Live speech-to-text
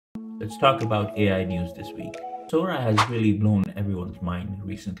Let's talk about AI news this week. Sora has really blown everyone's mind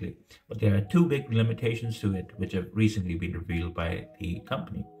recently, but there are two big limitations to it which have recently been revealed by the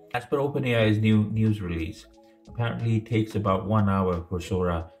company. As per OpenAI's new news release, apparently it takes about 1 hour for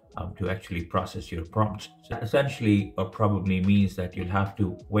Sora to actually process your prompts. So essentially, or probably means that you'll have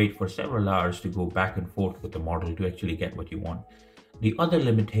to wait for several hours to go back and forth with the model to actually get what you want. The other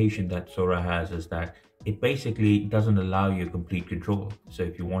limitation that Sora has is that it basically doesn't allow you complete control. So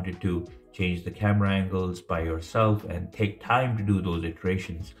if you wanted to change the camera angles by yourself and take time to do those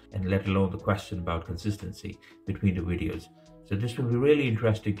iterations, and let alone the question about consistency between the videos. So this will be really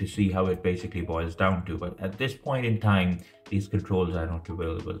interesting to see how it basically boils down to. But at this point in time, these controls are not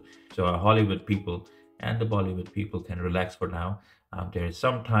available. So our Hollywood people and the Bollywood people can relax for now. There is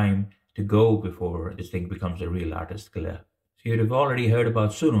some time to go before this thing becomes a real artist killer. So you'd have already heard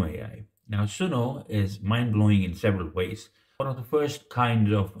about Suno AI. Now, Suno is mind-blowing in several ways. One of the first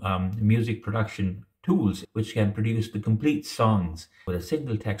kinds of music production tools which can produce the complete songs with a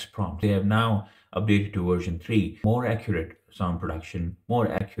single text prompt. They have now updated to version 3, more accurate song production,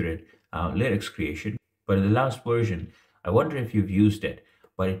 more accurate lyrics creation. But in the last version, I wonder if you've used it,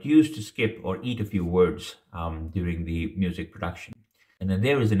 but it used to skip or eat a few words during the music production. And then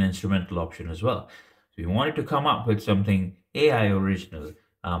there is an instrumental option as well. So if you wanted to come up with something AI original,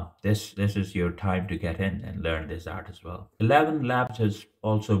 this is your time to get in and learn this art as well. 11 Labs has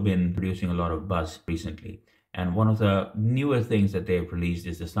also been producing a lot of buzz recently. And one of the newer things that they've released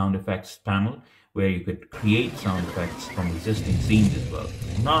is the sound effects panel, where you could create sound effects from existing scenes as well.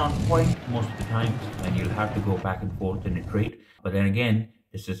 Not on point most of the time, and you'll have to go back and forth and iterate. But then again,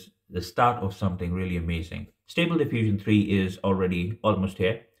 this is the start of something really amazing. Stable Diffusion 3 is already almost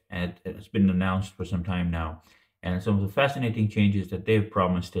here, and it's been announced for some time now. And some of the fascinating changes that they've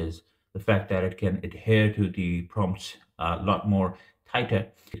promised is the fact that it can adhere to the prompts a lot more tighter.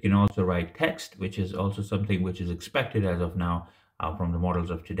 It can also write text, which is also something which is expected as of now from the models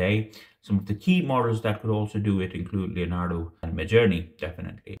of today. Some of the key models that could also do it include Leonardo and Midjourney,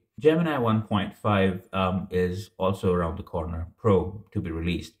 definitely. Gemini 1.5 is also around the corner, Pro, to be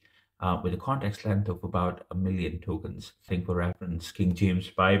released. With a context length of about 1 million tokens. I think for reference, King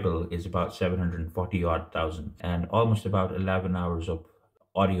James Bible is about 740 odd thousand, and almost about 11 hours of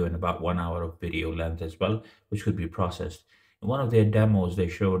audio and about 1 hour of video length as well, which could be processed. In one of their demos, they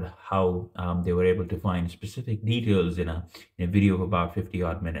showed how they were able to find specific details in a video of about 50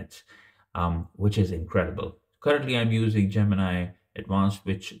 odd minutes, which is incredible. Currently, I'm using Gemini Advanced,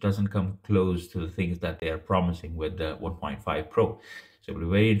 which doesn't come close to the things that they are promising with the 1.5 Pro. So it'll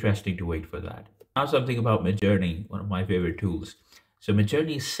be very interesting to wait for that. Now something about Midjourney, one of my favorite tools. So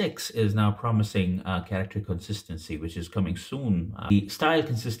Midjourney 6 is now promising character consistency, which is coming soon. The style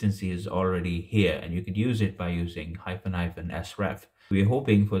consistency is already here, and you could use it by using --sref. We're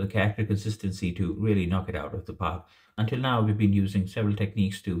hoping for the character consistency to really knock it out of the park. Until now, we've been using several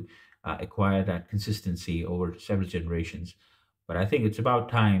techniques to acquire that consistency over several generations. But I think it's about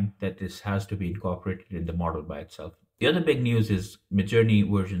time that this has to be incorporated in the model by itself. The other big news is Midjourney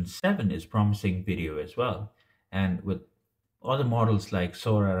version 7 is promising video as well. And with other models like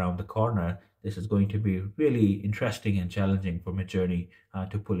Sora around the corner, this is going to be really interesting and challenging for Midjourney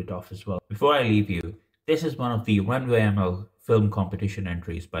to pull it off as well. Before I leave you, this is one of the Runway ML film competition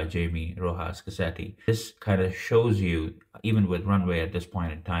entries by Jamie Rojas Cassetti. This kind of shows you, even with Runway at this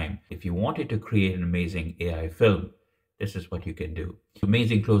point in time, if you wanted to create an amazing AI film, this is what you can do.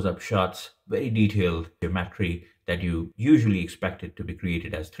 Amazing close-up shots, very detailed geometry that you usually expected to be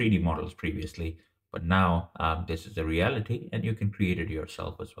created as 3D models previously. But now this is a reality and you can create it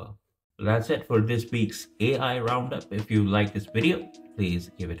yourself as well. So that's it for this week's AI Roundup. If you like this video, please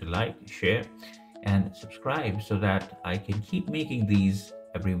give it a like, share, and subscribe so that I can keep making these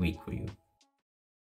every week for you.